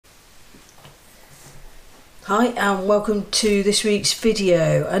Hi and welcome to this week's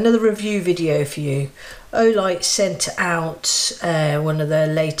video, another review video for you. Olight sent out one of their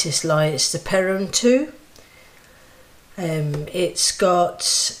latest lights, the Perun 2. It's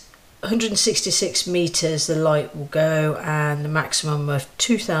got 166 meters the light will go and the maximum of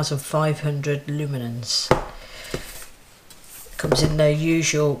 2500 luminance. Comes in their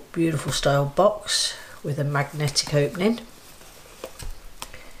usual beautiful style box with a magnetic opening.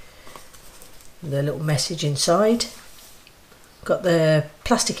 The little message inside. Got the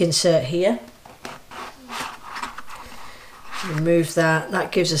plastic insert here. Remove that.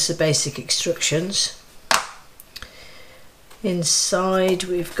 That gives us the basic instructions. Inside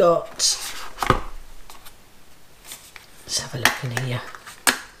we've got, let's have a look in here.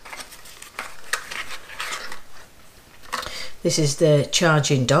 This is the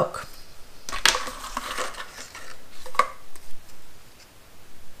charging dock.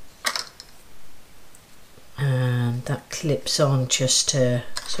 And that clips on just to,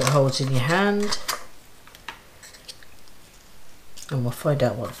 so it holds in your hand. And we'll find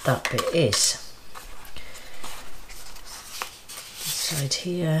out what that bit is. Inside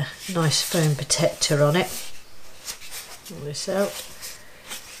here, nice foam protector on it. Pull this out.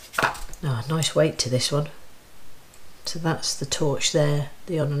 Oh, nice weight to this one. So that's the torch there,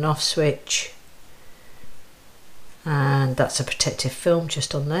 the on and off switch. And that's a protective film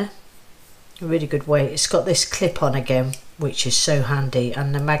just on there. A really good weight. It's got this clip on again, which is so handy,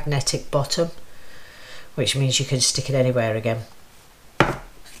 and the magnetic bottom, which means you can stick it anywhere again. Get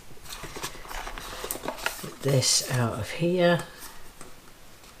this out of here.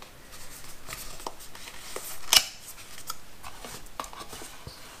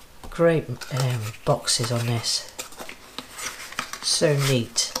 Great boxes on this. So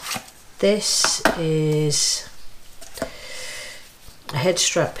neat. This is a head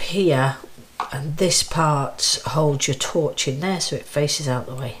strap here, and this part holds your torch in there so it faces out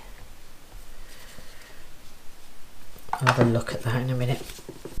the way. I'll have a look at that in a minute.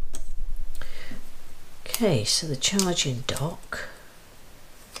 Okay, so the charging dock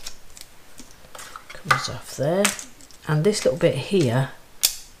comes off there, and this little bit here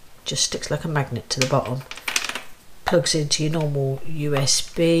just sticks like a magnet to the bottom. Plugs into your normal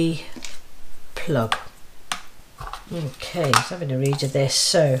USB plug. Okay, so having a read of this.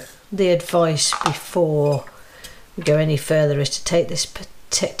 So the advice before we go any further is to take this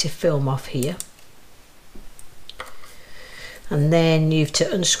protective film off here, and then you've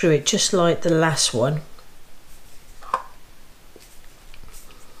to unscrew it just like the last one.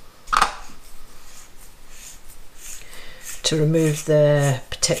 To remove the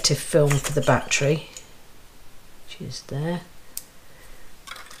protective film for the battery, which is there.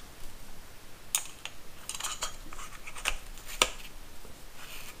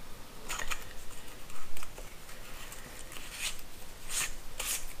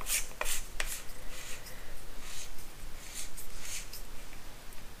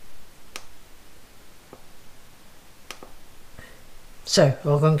 So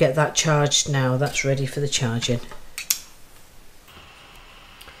we're going to get that charged now. That's ready for the charging.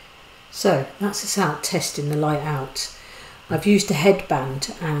 So that's us out testing the light out. I've used a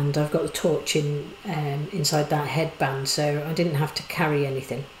headband and I've got the torch in inside that headband, so I didn't have to carry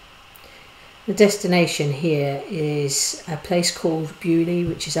anything. The destination here is a place called Bewley,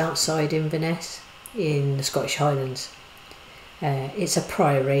 which is outside Inverness in the Scottish Highlands. It's a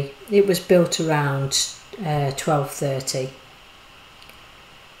priory. It was built around 1230,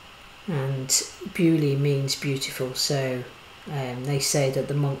 and Bewley means beautiful, so they say that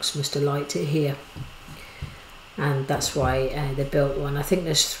the monks must have liked it here, and that's why they built one. I think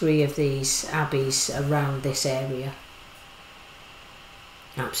there's 3 of these abbeys around this area.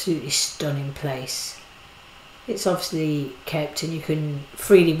 Absolutely stunning place. It's obviously kept and you can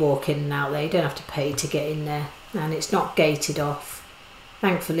freely walk in and out there. You don't have to pay to get in there, and it's not gated off.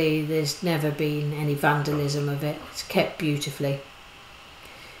 Thankfully there's never been any vandalism of it. It's kept beautifully,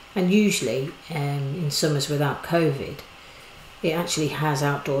 and usually in summers without COVID it actually has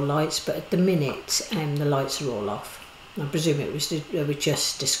outdoor lights, but at the minute the lights are all off. I presume they were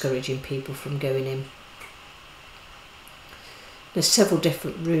just discouraging people from going in. There's several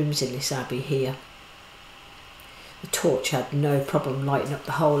different rooms in this abbey here. The torch had no problem lighting up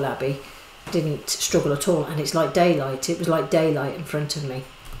the whole abbey, didn't struggle at all, and it's like daylight. It was like daylight in front of me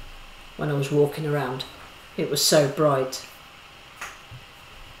when I was walking around. It was so bright.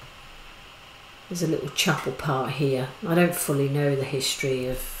 There's a little chapel part here. I don't fully know the history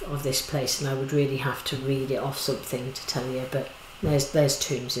of this place, and I would really have to read it off something to tell you, but there's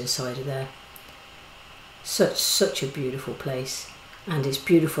tombs inside of there. Such a beautiful place. and it's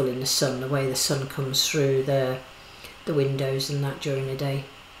beautiful in the sun, the way the sun comes through the windows and that during the day.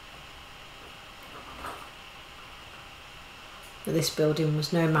 But this building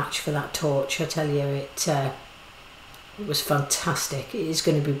was no match for that torch, I tell you. It was fantastic. It is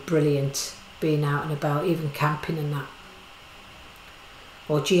going to be brilliant being out and about, even camping and that,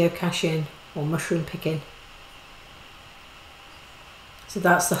 or geocaching or mushroom picking. So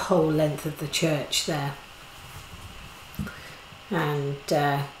that's the whole length of the church there. And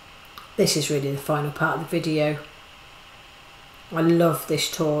this is really the final part of the video. I love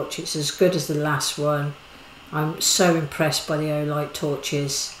this torch. It's as good as the last one. I'm so impressed by the Olight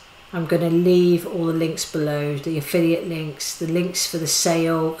torches. I'm going to leave all the links below, the affiliate links, the links for the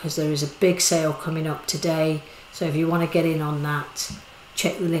sale, because there is a big sale coming up today. So if you want to get in on that,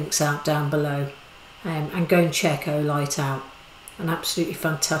 check the links out down below, and go and check Olight out. An absolutely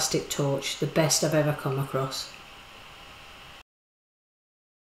fantastic torch, the best I've ever come across.